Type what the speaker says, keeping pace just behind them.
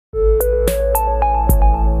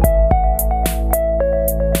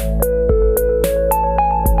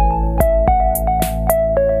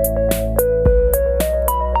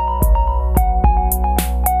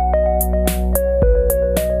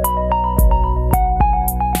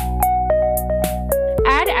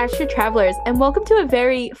Astro Travelers, and welcome to a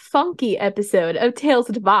very funky episode of Tales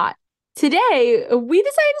of Teyvat. Today, we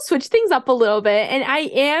decided to switch things up a little bit, and I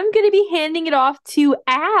am going to be handing it off to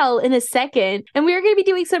Al in a second, and we are going to be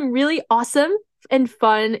doing some really awesome and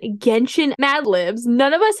fun Genshin Mad Libs.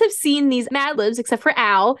 None of us have seen these Mad Libs except for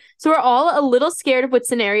Al, so we're all a little scared of what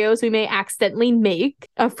scenarios we may accidentally make.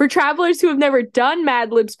 For travelers who have never done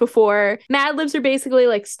Mad Libs before, Mad Libs are basically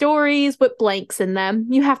like stories with blanks in them.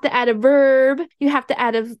 You have to add a verb, you have to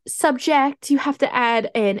add a subject, you have to add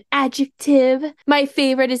an adjective. My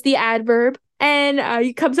favorite is the adverb. And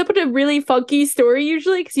it comes up with a really funky story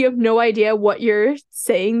usually because you have no idea what you're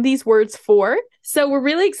saying these words for. So we're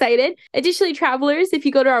really excited. Additionally, travelers, if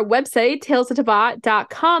you go to our website,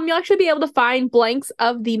 talesoftevat.com, you'll actually be able to find blanks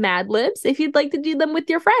of the Mad Libs if you'd like to do them with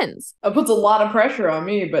your friends. That puts a lot of pressure on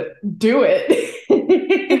me, but do it.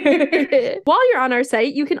 While you're on our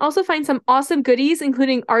site, you can also find some awesome goodies,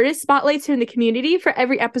 including artist spotlights from the community for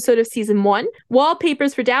every episode of Season 1,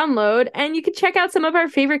 wallpapers for download, and you can check out some of our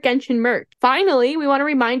favorite Genshin merch. Finally, we want to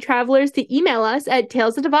remind travelers to email us at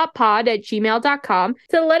talesoftevatpod@gmail.com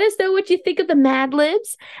to let us know what you think of the Mad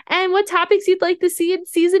Libs and what topics you'd like to see in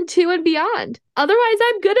Season 2 and beyond. Otherwise,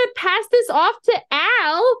 I'm gonna pass this off to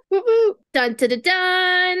Al. Woo-woo. Dun dun dun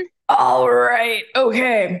dun. All right.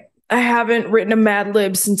 Okay. I haven't written a Mad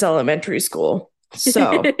Lib since elementary school.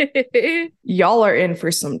 So y'all are in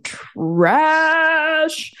for some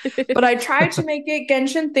trash. But I tried to make it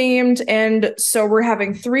Genshin themed. And so we're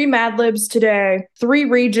having 3 Mad Libs today, 3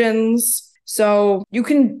 regions. So you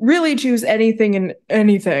can really choose anything and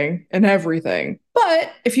everything.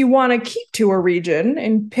 But if you want to keep to a region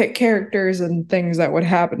and pick characters and things that would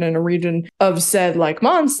happen in a region of said like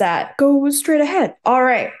Mondstadt, go straight ahead. All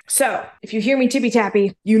right. So if you hear me tippy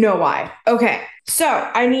tappy, you know why. Okay. So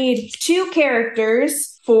I need 2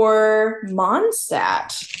 characters for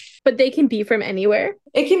Mondstadt. But they can be from anywhere.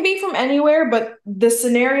 It can be from anywhere, but the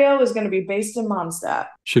scenario is going to be based in Mondstadt.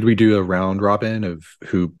 Should we do a round robin of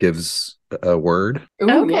who gives a word? Ooh,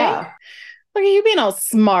 Okay. yeah. Look at you being all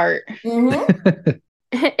smart. Mm-hmm.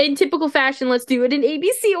 In typical fashion, let's do it in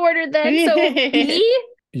ABC order then. So B,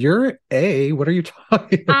 You're A. What are you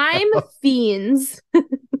talking about? I'm Fiends.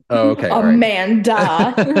 Oh, okay. All right. Amanda.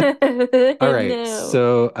 All right. No.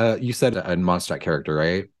 So you said a Mondstadt character,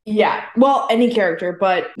 right? Yeah. Well, any character,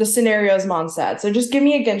 but the scenario is Mondstadt. So just give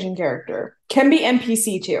me a Genshin character. Can be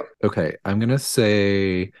NPC too. Okay. I'm going to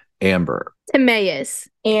say Amber. Timaeus.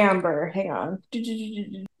 Amber. Hang on.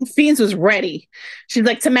 Fiends was ready. She's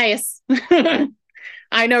like, Timaeus.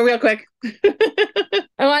 I know real quick. I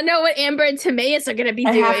want to know what Amber and Timaeus are going to be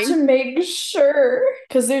I doing. have to make sure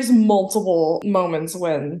because there's multiple moments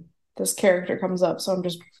when this character comes up. So I'm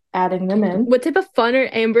just adding them in. What type of fun are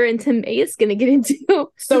Amber and Timaeus going to get into?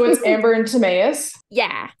 So it's Amber and Timaeus.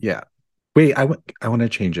 Yeah. Yeah. Wait, I want to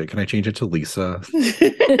change it. Can I change it to Lisa?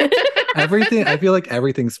 Everything. I feel like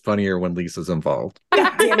everything's funnier when Lisa's involved.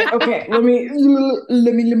 God damn it. Okay. Let me.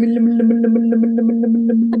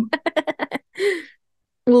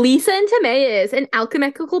 Lisa and Timaeus, an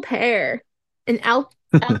alchemical pair. An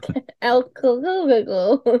alchemical.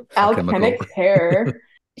 Alchemic pair.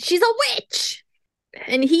 She's a witch.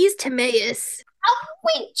 And he's Timaeus. A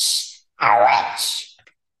witch.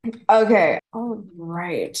 Okay. All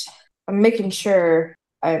right. I'm making sure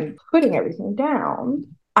I'm putting everything down.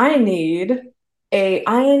 I need a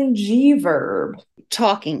ing verb.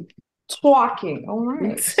 Talking. Talking. All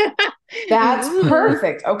right. That's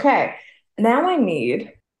perfect. Okay. Now I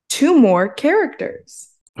need 2 more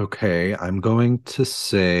characters. Okay. I'm going to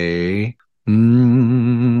say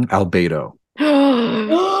Albedo.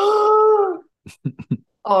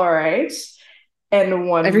 All right. And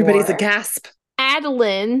one Everybody's more. a gasp.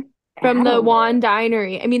 Adeline from the Adeline.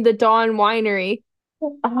 the Dawn Winery.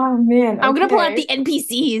 Oh, man. I'm going to pull out okay. the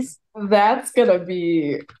NPCs. That's gonna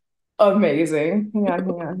be amazing. Hang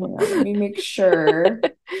on. Let me make sure.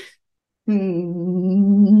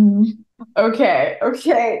 Okay. I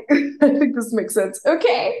think this makes sense.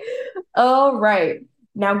 Okay. All right.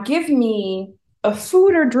 Now give me a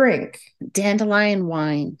food or drink. Dandelion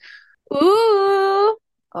wine. Ooh.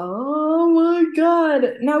 Oh my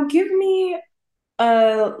God. Now give me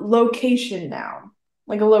a location now.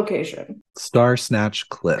 Like a location. Star Snatch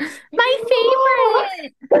Cliff. My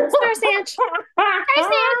favorite. Star Snatch.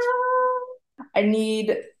 I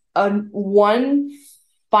need one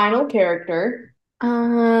final character.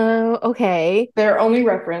 Okay. They're only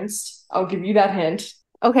referenced. I'll give you that hint.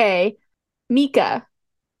 Okay. Mika.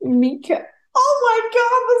 Mika. Oh my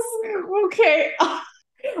God, this is okay.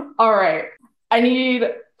 All right. I need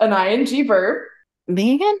an ing verb.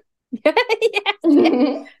 Me again?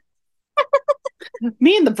 Yes.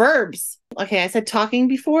 Me and the verbs. Okay, I said talking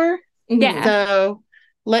before. Yeah. So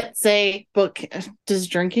let's say book. Does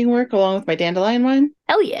drinking work along with my dandelion wine?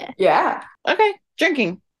 Hell yeah. Yeah. Okay,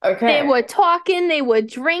 drinking. Okay. They were talking, they were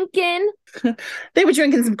drinking. They were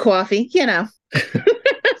drinking some coffee, you know.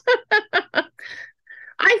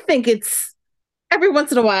 I think it's every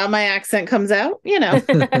once in a while my accent comes out, you know.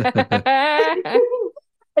 I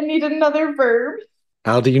need another verb.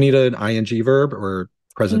 Al, do you need an ing verb or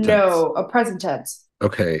present tense? No, a present tense.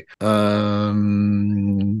 Okay.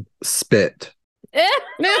 Spit.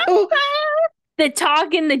 No. The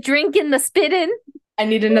talking, the drinking, the spitting. I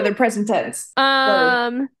need another present tense.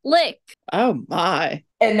 Lick. Oh my.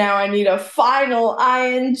 And now I need a final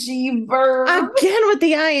ing verb. Again with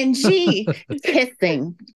the ing.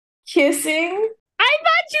 Kissing. Kissing. I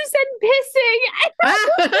thought you said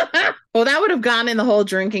pissing. Well, that would have gone in the whole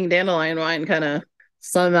drinking dandelion wine kind of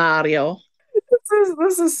scenario.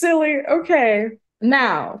 This is silly. Okay.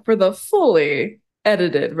 Now for the fully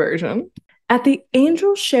edited version. At the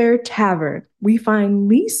Angel Share Tavern, we find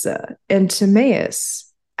Lisa and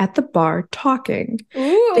Timaeus at the bar talking.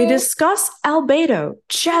 Ooh. They discuss Albedo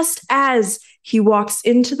just as he walks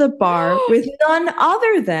into the bar with none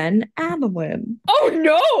other than Adeline. Oh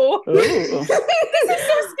no! Ooh. This is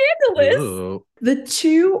so scandalous. Ooh. The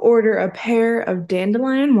two order a pair of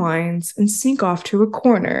dandelion wines and sneak off to a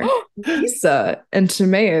corner. Lisa and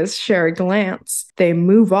Timaeus share a glance. They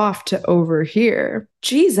move off to overhear.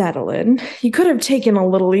 Geez, Adeline, you could have taken a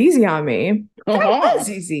little easy on me. That was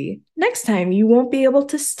easy. Next time, you won't be able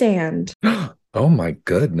to stand. Oh my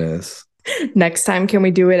goodness. Next time, can we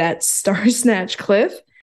do it at Star Snatch Cliff?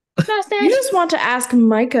 You just want to ask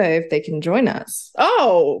Micah if they can join us.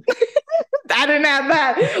 Oh. I didn't have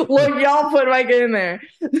that. Look, y'all put Micah in there.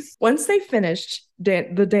 Once they finished the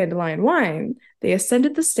dandelion wine, they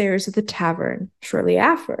ascended the stairs of the tavern. Shortly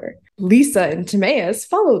after, Lisa and Timaeus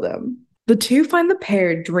follow them. The two find the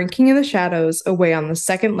pair drinking in the shadows away on the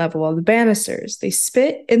second level of the banisters. They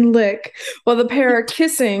spit and lick while the pair are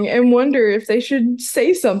kissing and wonder if they should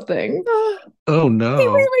say something. Oh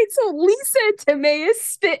no. Wait. So Lisa and Timaeus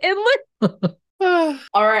spit and lick.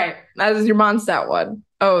 All right, that is your Mondstadt one.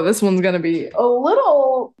 Oh, this one's gonna be a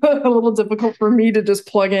little difficult for me to just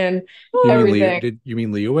plug in everything. You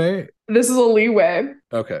mean leeway? This is a leeway.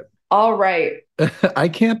 Okay. All right. I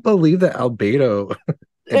can't believe that Albedo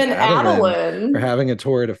And Adeline are having a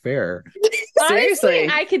torrid affair. Honestly,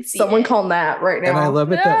 I could see someone it. call Nat right now. And I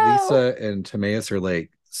love it that No. Lisa and Timaeus are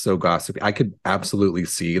like so gossipy. I could absolutely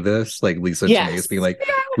see this, like Lisa and Yes. Timaeus being like,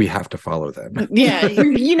 we have to follow them. Yeah,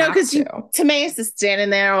 you know, Have because to. Timaeus is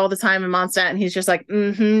standing there all the time in Mondstadt, and he's just like,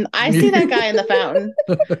 I see that guy in the fountain.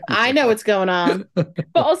 I know what's going on. But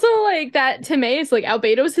also, like, that Timaeus, like,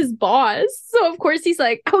 Albedo's his boss. So, of course, he's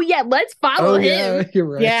like, oh, yeah, let's follow Oh him. yeah, you're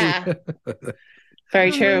right. Yeah.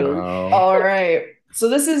 Very true. Wow. All right. So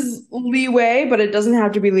this is leeway, but it doesn't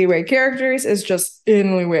have to be leeway characters. It's just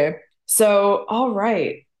in leeway. So, all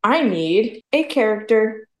right. I need a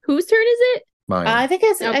character. Whose turn is it? Mine. I think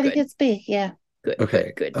it's Oh, I think good. it's B. Yeah. Good.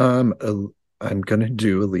 Okay. Good. I'm gonna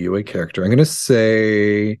do a leeway character. I'm gonna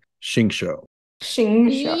say Shingsho. Xing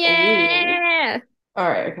Shao. Yeah. All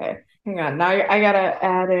right. Okay. Hang on. Now I gotta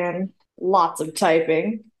add in lots of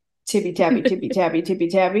typing. Tippy tappy, tippy tappy, tippy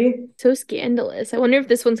tappy. So scandalous. I wonder if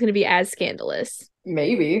this one's going to be as scandalous.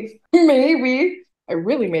 Maybe. Maybe. I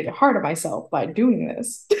really made it hard on myself by doing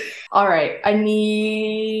this. All right. I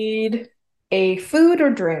need a food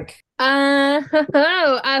or drink.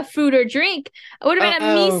 A food or drink. I would have been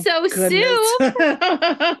a miso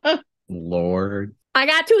soup. soup. Lord. I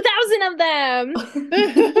got 2,000 of them.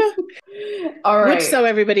 All right. Which, so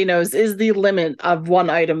everybody knows, is the limit of one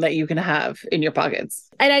item that you can have in your pockets.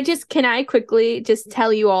 And can I quickly just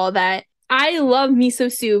tell you all that I love miso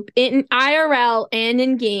soup in IRL and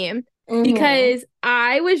in game Mhm. because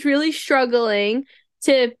I was really struggling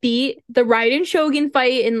to beat the Raiden Shogun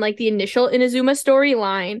fight in like the initial Inazuma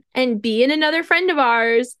storyline, and B and another friend of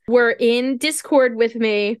ours were in Discord with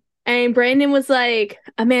me. And Brandon was like,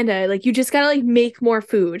 Amanda, like, you just gotta, like, make more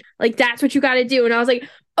food. Like, that's what you gotta do. And I was like,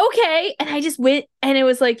 okay. And I just went, and it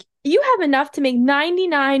was like, you have enough to make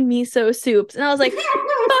 99 miso soups. And I was like, fuck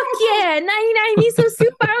yeah, 99 miso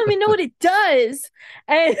soup. I don't even know what it does.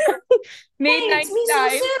 And made Hey, it's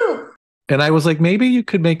 99. miso soup. And I was like, maybe you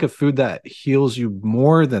could make a food that heals you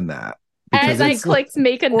more than that. As I it's clicked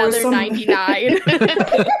make another some- 99.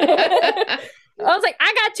 I was like,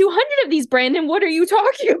 I got 200 of these, Brandon. What are you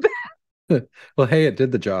talking about? well, hey, it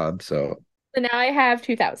did the job. So So now I have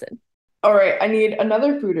 2,000. All right. I need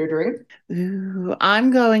another food or drink. Ooh, I'm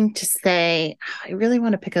going to say, I really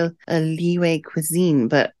want to pick a leeway cuisine,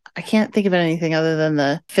 but I can't think of anything other than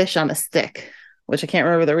the fish on a stick. which I can't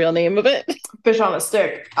remember the real name of it. Fish on a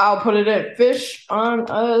stick. I'll put it in. Fish on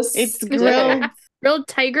a It's stick. Grilled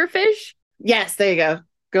tigerfish? Yes, there you go.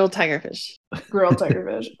 Grilled tigerfish. Grilled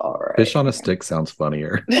tigerfish. All right. Fish on a stick sounds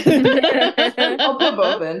funnier. I'll put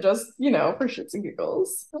both in, just, for shits and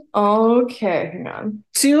giggles. Okay, hang on.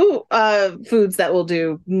 2 foods that will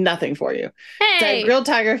do nothing for you. Hey! So grilled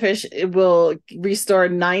tigerfish, it will restore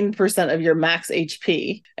 9% of your max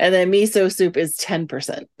HP. And then miso soup is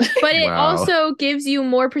 10%. But it Wow. also gives you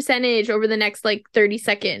more percentage over the next 30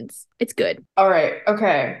 seconds. It's good. All right,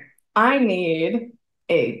 okay. I need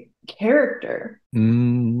a character.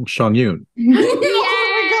 Sean Yoon. Oh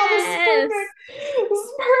my god, this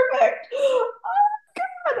is perfect. Oh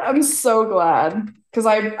god, I'm so glad because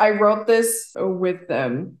I wrote this with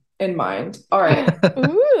them in mind. All right,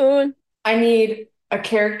 Ooh. I need a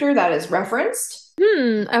character that is referenced.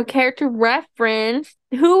 A character reference.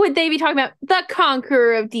 Who would they be talking about? The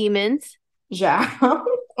Conqueror of Demons. Zhao.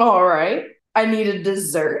 All right, I need a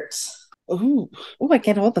dessert. Ooh, I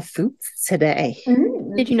get all the foods today.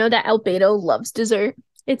 Did you know that Albedo loves dessert?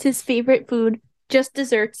 It's his favorite food. Just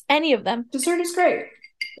desserts. Any of them. Dessert is great.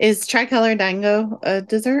 Is tricolor dango a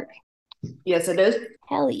dessert? Yes, it is.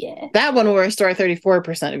 Hell yeah. That one will restore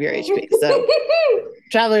 34% of your HP. So,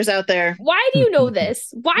 travelers out there, Why do you know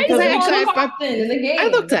this? Why Because does I it actually- all actually popped in the game. I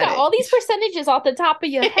looked at got it. all these percentages off the top of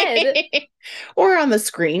your head? or on the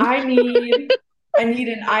screen. I need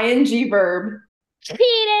an ing verb.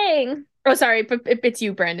 Cheating. Oh, sorry, but it's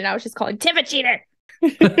you, Brandon. I was just calling Tiff a cheater.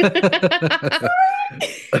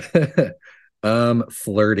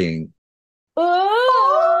 Flirting.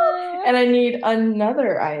 Oh. And I need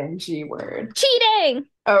another ing word. Cheating.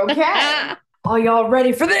 Okay. Are y'all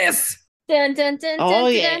ready for this? Dun, dun, dun, Oh,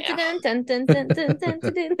 dun, yeah. dun, dun, dun, dun, dun, dun,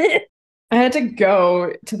 dun, dun. I had to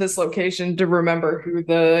go to this location to remember who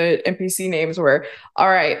the NPC names were. All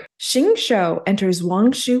right. Xing Shou enters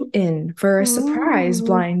Wangshu Inn for a surprise Ooh.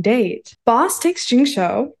 blind date. Boss takes Xing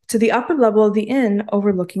Shou to the upper level of the inn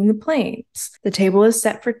overlooking the plains. The table is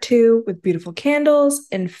set for 2 with beautiful candles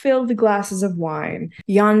and filled glasses of wine.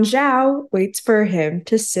 Yan Zhao waits for him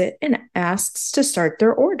to sit and asks to start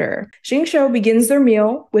their order. Xing Shou begins their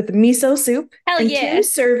meal with miso soup Hell and yeah. 2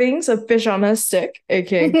 servings of fish on a stick,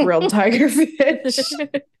 aka grilled tiger fish,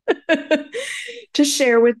 to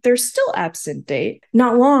share with their still absent date.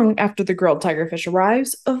 Not long after the grilled tiger fish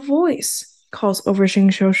arrives, a voice calls over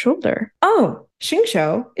Xing Shou's shoulder. Oh, Xing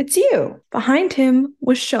Shou, it's you. Behind him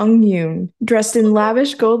was Sheng Yun, dressed in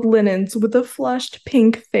lavish gold linens with a flushed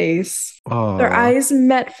pink face. Aw. Their eyes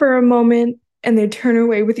met for a moment, and they turn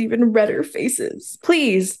away with even redder faces.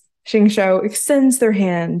 Please, Xing Shou extends their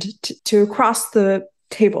hand to across the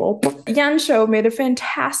table. Yan Shou made a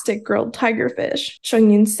fantastic grilled tiger fish. Sheng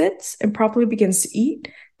Yun sits and promptly begins to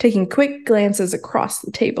eat, taking quick glances across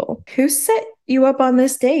the table. Who set you up on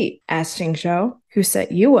this date? Asked Xing Shou. Who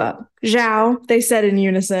set you up? Zhao, they said in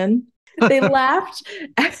unison. They laughed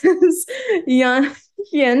as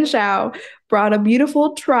Yan Shao brought a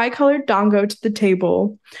beautiful tricolored dongo to the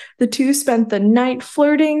table. The two spent the night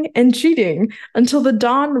flirting and cheating until the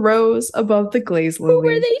dawn rose above the glazed lily. Who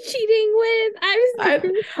were they cheating with?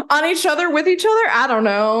 On each other, with each other? I don't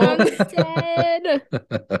know. I'm dead.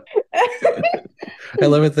 I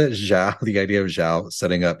love it that Zhao, the idea of Zhao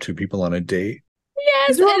setting up 2 people on a date.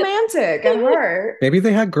 Yes. It's romantic at heart. Maybe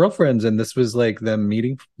they had girlfriends and this was like them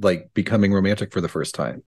meeting, like becoming romantic for the first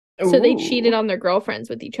time. So they Ooh. cheated on their girlfriends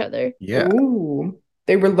with each other. Yeah. Ooh.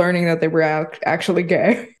 They were learning that they were actually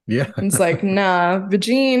gay. Yeah. And it's like, nah,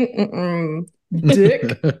 vagine,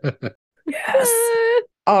 dick. Yes.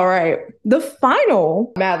 All right. The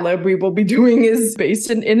final Mad Lib we will be doing is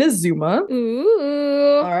based in Inazuma.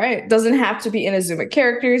 Ooh. All right. Doesn't have to be Inazuma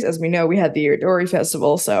characters. As we know, we had the Iridori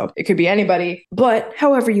Festival, so it could be anybody, but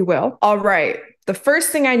however you will. All right. The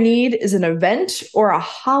first thing I need is an event or a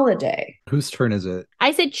holiday. Whose turn is it?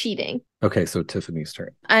 I said cheating. Okay, so Tiffany's turn.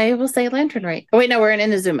 I will say Lantern Rite. Oh, wait, no, we're in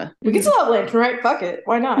Inazuma. We can still have Lantern, right? Fuck it.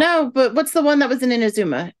 Why not? No, but what's the one that was in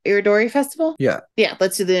Inazuma? Iridori Festival? Yeah. Yeah,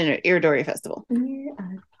 let's do the Iridori Festival.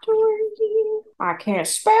 I can't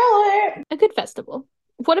spell it. A good festival.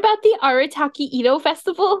 What about the Arataki Ito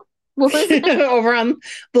Festival? What was that? Over on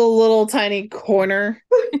the little tiny corner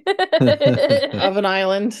of an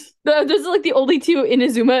island. Those are like the only 2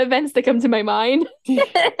 Inazuma events that come to my mind.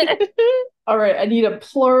 All right. I need a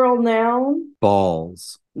plural noun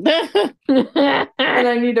Balls. and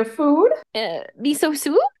I need a food. Miso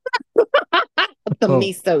soup? The Oh.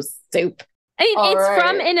 miso soup. All It's right.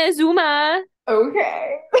 from Inazuma.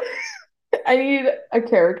 Okay. I need a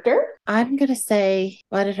character. I'm going to say,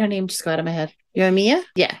 why did her name just go out of my head? Yomiya?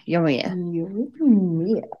 Yeah,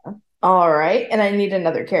 Yomiya. All right. And I need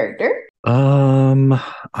another character. I'm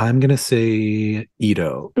gonna say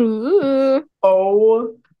Ito. Ooh.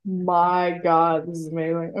 Oh my God, this is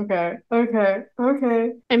amazing. Okay.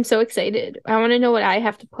 I'm so excited. I want to know what I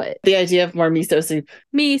have to put. The idea of more miso soup.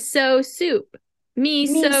 Miso soup.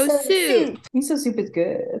 Miso soup. Miso soup is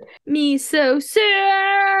good. Miso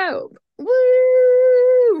soup.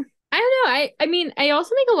 Woo! I don't know. I mean, I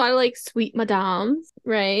also make a lot of like sweet madames,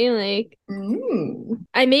 right? Like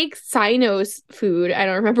I make Sino's food. I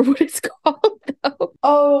don't remember what it's called though.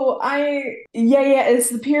 Oh, yeah, it's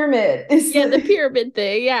the pyramid. It's Yeah, the pyramid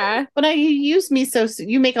thing. Yeah. When I use miso soup,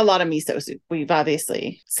 you make a lot of miso soup. We've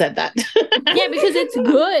obviously said that. Yeah, because it's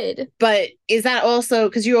good. But is that also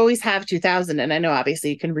because you always have 2000, and I know obviously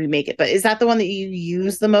you can remake it, but is that the one that you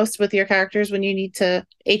use the most with your characters when you need to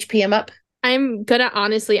HP them up? I'm gonna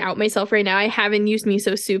honestly out myself right now. I haven't used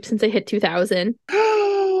miso soup since I hit 2000.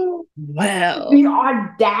 Well, the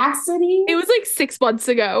audacity. It was like 6 months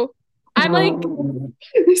ago. I'm like,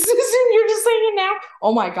 you're just saying it now.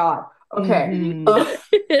 Oh my God. Okay. I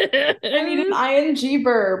need an ing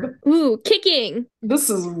verb. Ooh, kicking. This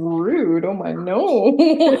is rude. Oh my no.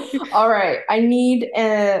 All right. I need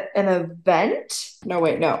an event. No,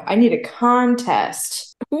 wait, no. I need a contest.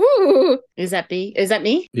 Ooh. Is that me?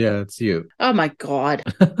 Yeah, it's you. Oh my God.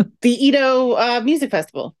 The Ito Music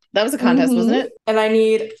Festival. That was a contest, wasn't it? And I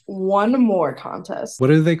need one more contest. What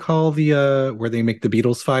do they call the where they make the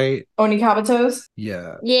Beatles fight? Onikabatos?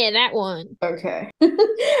 Yeah. Yeah, that one. Okay.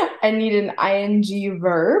 I need an ing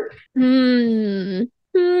verb.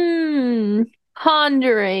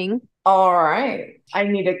 Pondering. All right. I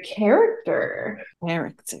need a character.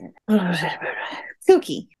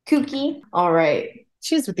 Kooky. All right.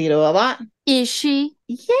 She's with Ito a lot. Is she?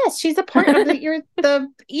 Yes, she's a part of the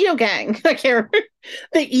Ito gang. I can't remember.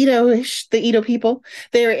 The Ito people.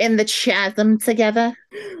 They're in the chasm together.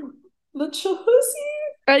 The Chelsea.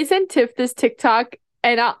 I sent Tiff this TikTok,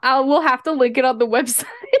 and we'll have to link it on the website.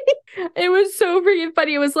 It was so freaking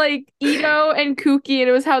funny. It was like Ito and Kooky, and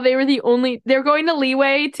it was how they were they're going to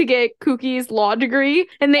Leeway to get Kookie's law degree,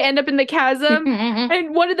 and they end up in the chasm.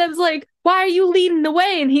 And one of them's like, "Why are you leading the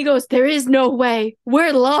way?" And he goes, "There is no way.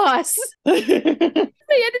 We're lost." They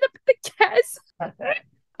ended up in the chasm.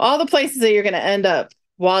 All the places that you're going to end up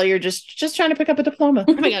while you're just trying to pick up a diploma.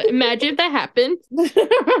 Oh my God, imagine if that happened.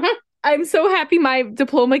 I'm so happy my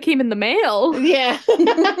diploma came in the mail. Yeah.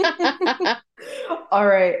 All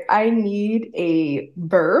right. I need a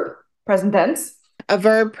verb, present tense. A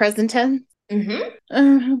verb, present tense.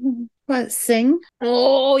 What? Sing?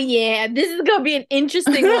 Oh yeah, this is gonna be an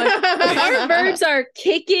interesting one. Our verbs are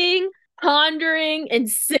kicking, pondering, and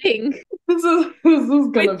sing. This is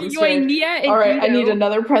gonna With be strange. Yoinia and All right. Ito. I need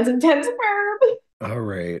another present tense verb. All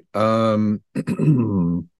right.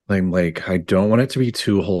 I'm like, I don't want it to be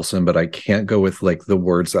too wholesome, but I can't go with like the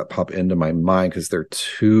words that pop into my mind because they're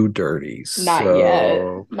too dirty. Not yet.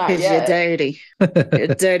 Not Because yet. you're dirty.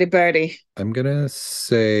 You're a dirty birdie. I'm gonna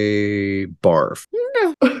say barf.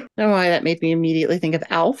 No. I don't know why that made me immediately think of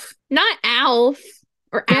Alf. Not Alf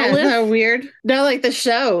or Yeah, isn't that Aleph. weird? No, like the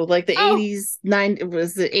show, like the Oh. 80s,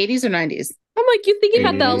 was it 80s or 90s? I'm like, you thinking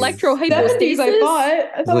about the 80s. 70s, I electrohypostasis? thought.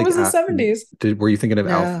 I thought it was the Like, 70s. Were you thinking of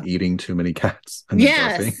No. Alf eating too many cats? And then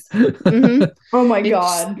Yes. barfing? Mhm. Oh my It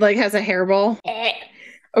God. just, like has a hairball.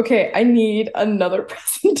 Okay, I need another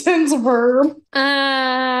present tense verb.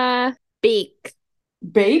 Bake.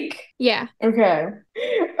 Bake. Yeah. Okay.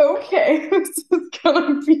 This is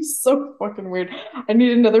gonna be so fucking weird. I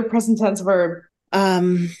need another present tense verb.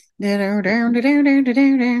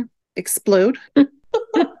 Explode.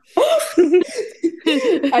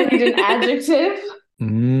 I need an adjective.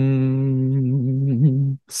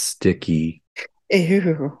 Sticky.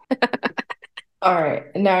 Ew. All right.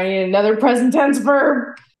 And now I need another present tense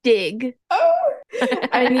verb. Dig. Oh.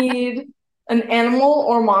 I need an animal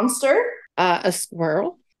or monster. A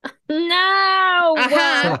squirrel. No.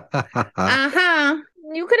 Uh-huh.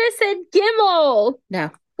 You could have said Gimel. No.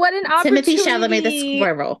 What an Timothy opportunity. Chalamet the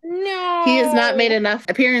squirrel. No. He has not made enough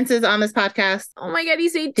appearances on this podcast. Oh my God,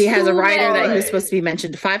 he's a He has a writer that he was Alright. supposed to be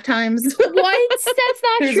mentioned 5 times. What? That's not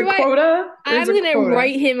There's true. a quota. I'm There's a gonna quota.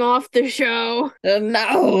 write him off the show.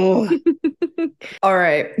 No. All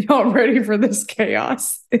right. Y'all ready for this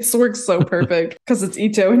chaos? This works so perfect because it's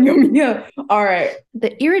Ito and Yomiya. All right. The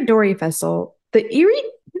Iridori Festival. The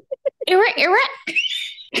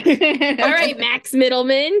All right, Max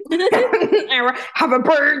Middleman. Have a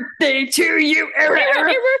birthday to you.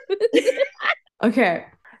 Okay.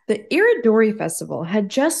 The Iridori Festival had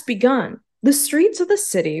just begun The streets of the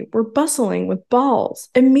city were bustling with balls,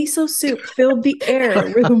 and miso soup filled the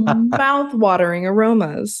air with mouth-watering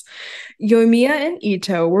aromas. Yoimiya and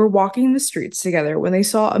Ito were walking the streets together when they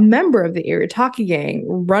saw a member of the Iritaki gang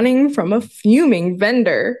running from a fuming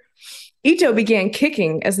vendor. Ito began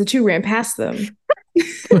kicking as the two ran past them.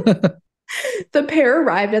 The pair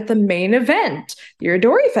arrived at the main event, the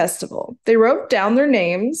Iridori Festival. They wrote down their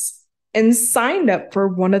names and signed up for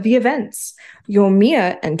one of the events.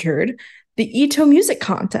 Yoimiya entered the Ito music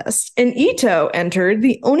contest, and Ito entered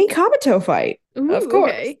the Onikabuto fight. Ooh, of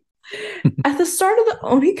course. Okay. At the start of the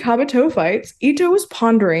Onikabuto fights, Ito was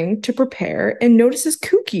pondering to prepare and notices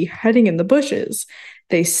Kuki hiding in the bushes.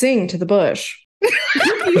 They sing to the bush.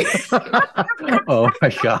 Oh my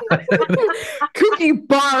god. Cookie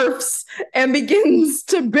barfs and begins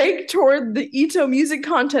to bake toward the Ito music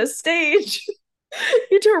contest stage.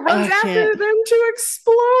 Ito runs after them to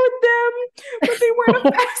explode them, but they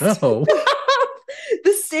weren't fast enough.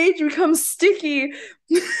 The stage becomes sticky.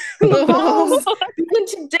 The balls begin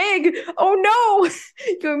to dig. Oh no!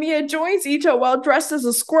 Yoimiya joins Ito while dressed as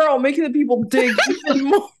a squirrel, making the people dig even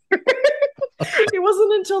more. It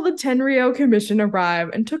wasn't until the Tenryou Commission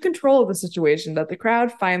arrived and took control of the situation that the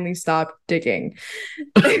crowd finally stopped digging.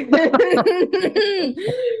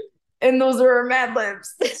 And those are our Mad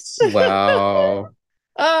Libs. Wow.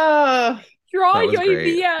 Oh, Draw That was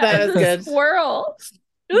great. Yoimiya That as was a good. squirrel.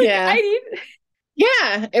 Like, Yeah.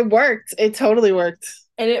 Yeah, it worked. It totally worked.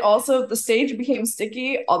 And it also, the stage became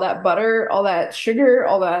sticky. All that butter, all that sugar,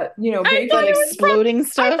 all that, I baking. thought That it was exploding I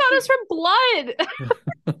stuff. thought it was from blood.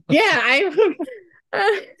 Yeah,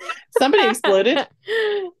 somebody exploded.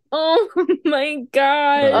 Oh my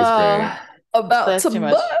god. That was great. About That's to too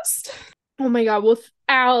much. bust. Oh my god. Well,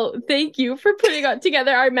 Al, thank you for putting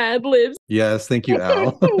together our Mad Libs. Yes, thank you,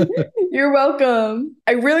 Al. You're welcome.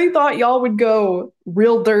 I really thought y'all would go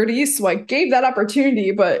real dirty, so I gave that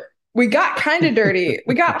opportunity, but we got kind of dirty.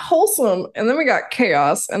 We got wholesome, and then we got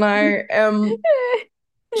chaos, and I am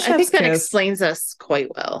I think that kiss. explains us quite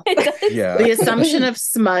well. Yeah. The assumption of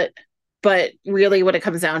smut, but really what it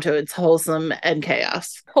comes down to, it's wholesome and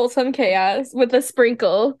chaos. Wholesome chaos with a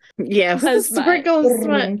sprinkle. Yeah, with a Of smut. sprinkle of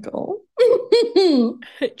smut. Wrinkle.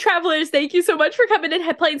 Travelers, thank you so much for coming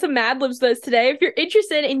and playing some Mad Libs with us today. If you're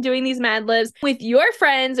interested in doing these Mad Libs with your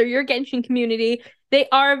friends or your Genshin community, they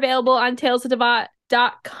are available on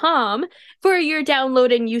talesofdevat.com for your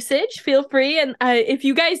download and usage. Feel free, and if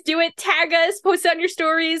you guys do it, tag us, post it on your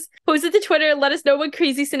stories, post it to Twitter, let us know what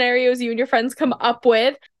crazy scenarios you and your friends come up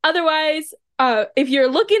with. Otherwise, if you're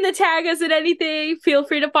looking to tag us in anything, feel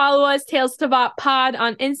free to follow us, Tales of Teyvat Pod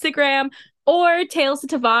on Instagram or Tales of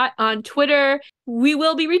Teyvat on Twitter. We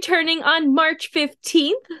will be returning on March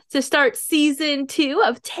 15th to start season 2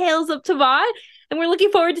 of Tales of Teyvat, and we're looking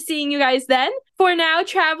forward to seeing you guys then. For now,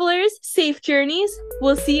 travelers, safe journeys.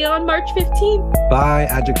 We'll see you on March 15th. Bye,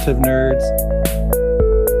 adjective nerds.